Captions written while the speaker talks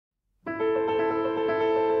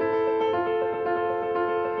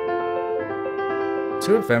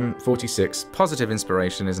2FM046 Positive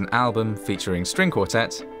Inspiration is an album featuring string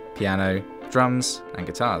quartet, piano, drums and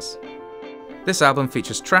guitars. This album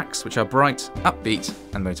features tracks which are bright, upbeat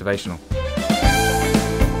and motivational.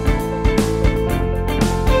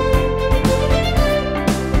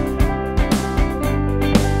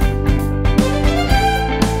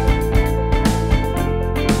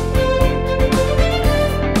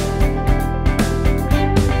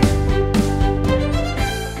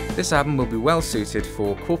 This album will be well suited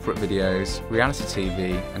for corporate videos, reality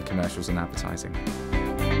TV and commercials and advertising.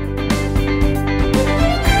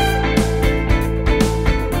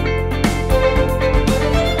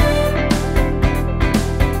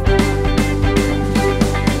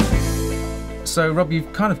 So Rob,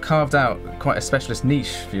 you've kind of carved out quite a specialist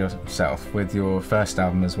niche for yourself with your first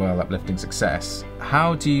album as well, Uplifting Success.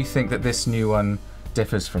 How do you think that this new one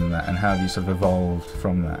differs from that, and how have you sort of evolved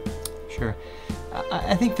from that? Sure.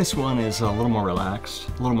 I think this one is a little more relaxed,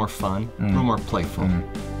 a little more fun, a little more playful.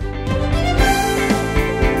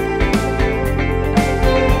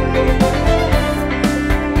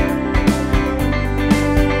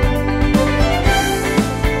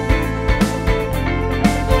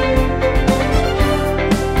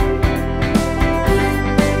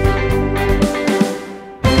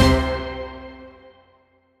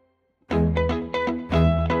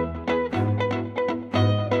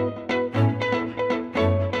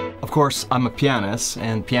 Of course, I'm a pianist,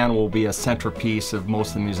 and piano will be a centerpiece of most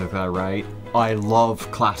of the music that I write. I love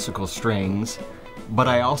classical strings, but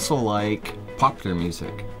I also like popular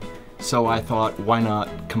music. So I thought, why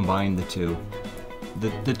not combine the two?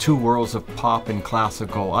 The two worlds of pop and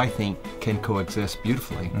classical, I think, can coexist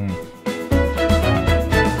beautifully.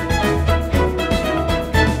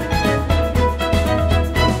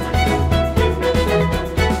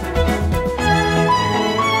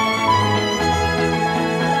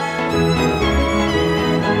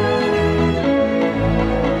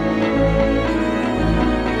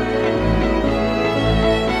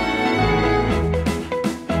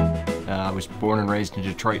 I was born and raised in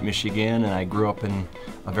Detroit, Michigan, and I grew up in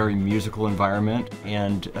a very musical environment.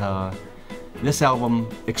 And this album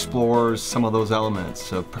explores some of those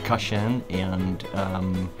elements of percussion and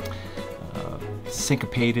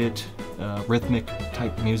syncopated, rhythmic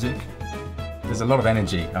type music. There's a lot of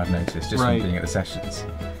energy, I've noticed, just from being at the sessions.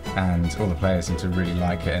 And all the players seem to really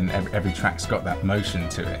like it, and every track's got that motion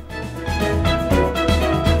to it.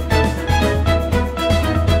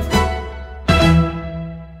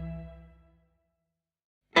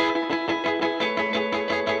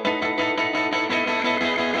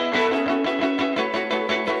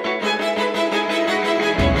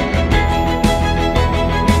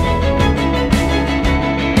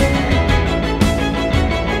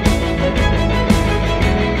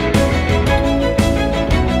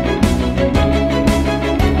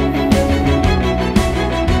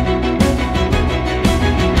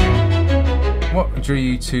 What drew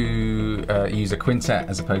you to use a quintet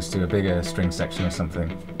as opposed to a bigger string section or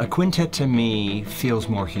something? A quintet to me feels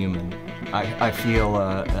more human. I feel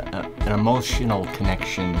an emotional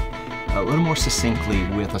connection a little more succinctly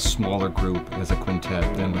with a smaller group as a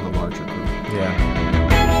quintet than with a larger group. Yeah.